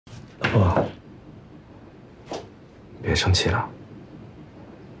老婆，别生气了。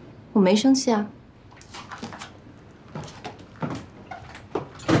我没生气啊。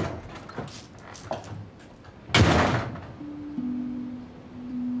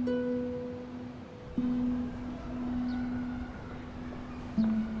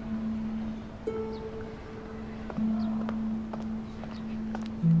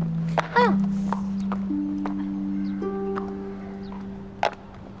哎呀！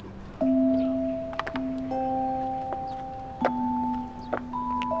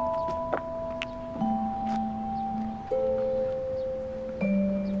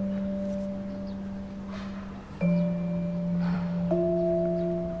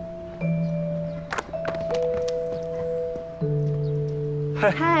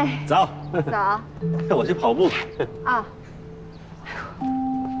嗨，早，早我去跑步。啊，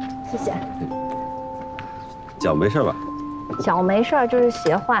谢谢。脚没事吧？脚没事，就是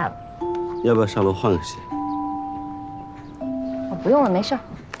鞋坏了。要不要上楼换个鞋？我不用了，没事。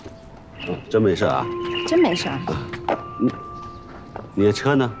真没事啊？真没事。你的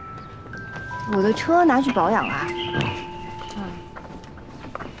车呢？我的车拿去保养啊。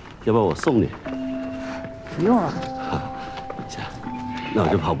要不要我送你？不用了。行，那我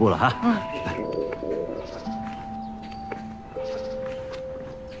就跑步了哈。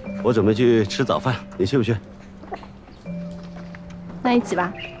我准备去吃早饭，你去不去？那一起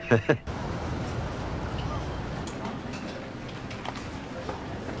吧。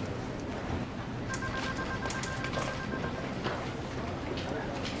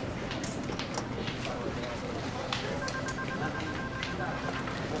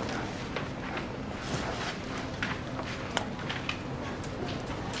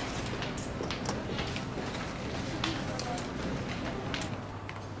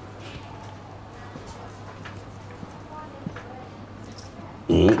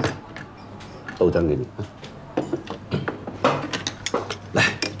豆浆给你啊，来，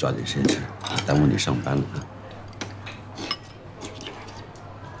抓紧时间吃，耽误你上班了啊。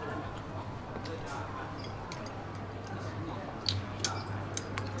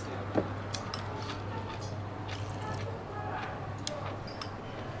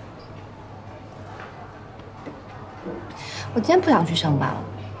我今天不想去上班了，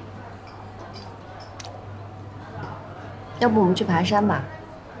要不我们去爬山吧？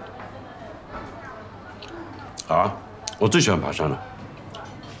好啊，我最喜欢爬山了。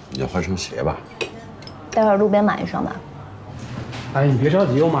你要换双鞋吧？待会儿路边买一双吧。哎，你别着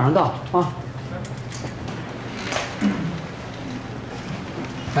急，我马上到啊。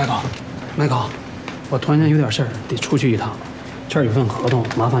Michael，我突然间有点事儿，得出去一趟。这儿有份合同，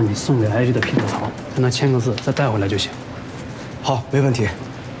麻烦你送给 IG 的匹诺曹，跟他签个字，再带回来就行。好，没问题，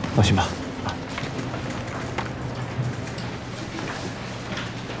放心吧。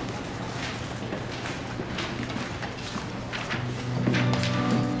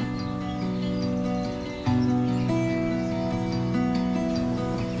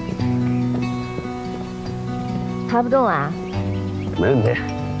爬不动啊？没问题。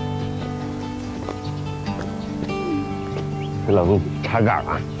给老公查岗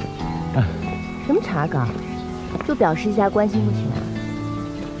啊？什么查岗？就表示一下关心不行啊？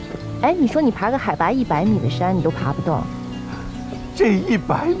哎，你说你爬个海拔100米的山，你都爬不动？这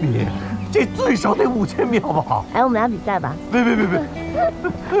100米，这最少得5000米，好不好？哎，我们俩比赛吧。别！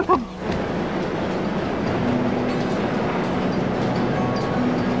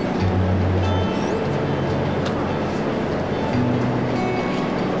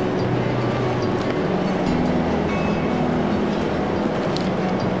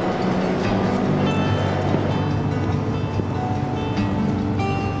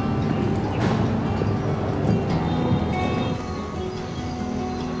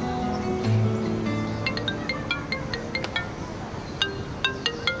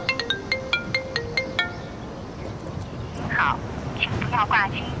好，请不要挂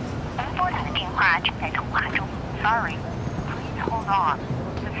机，您拨打的电话正在通话中。Sorry, please hold on.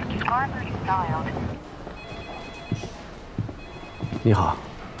 The subscriber you dialed. 你好，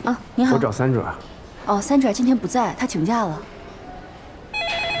啊，你好。我找三者。哦，三者今天不在，他请假了。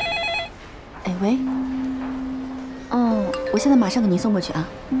哎，喂。我现在马上给您送过去啊。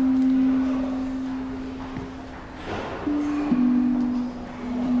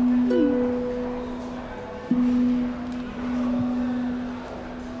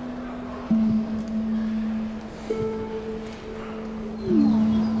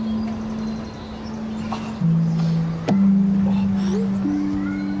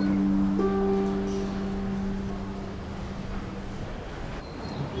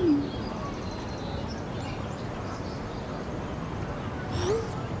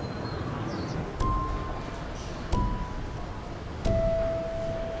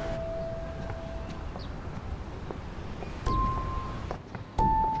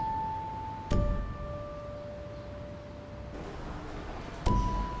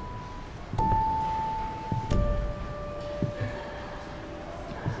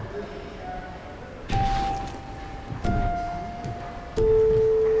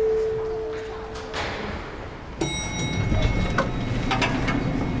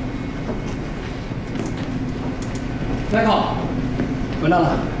来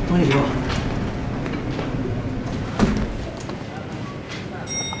了，东西给我。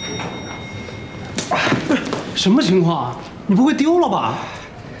什么情况啊？你不会丢了吧？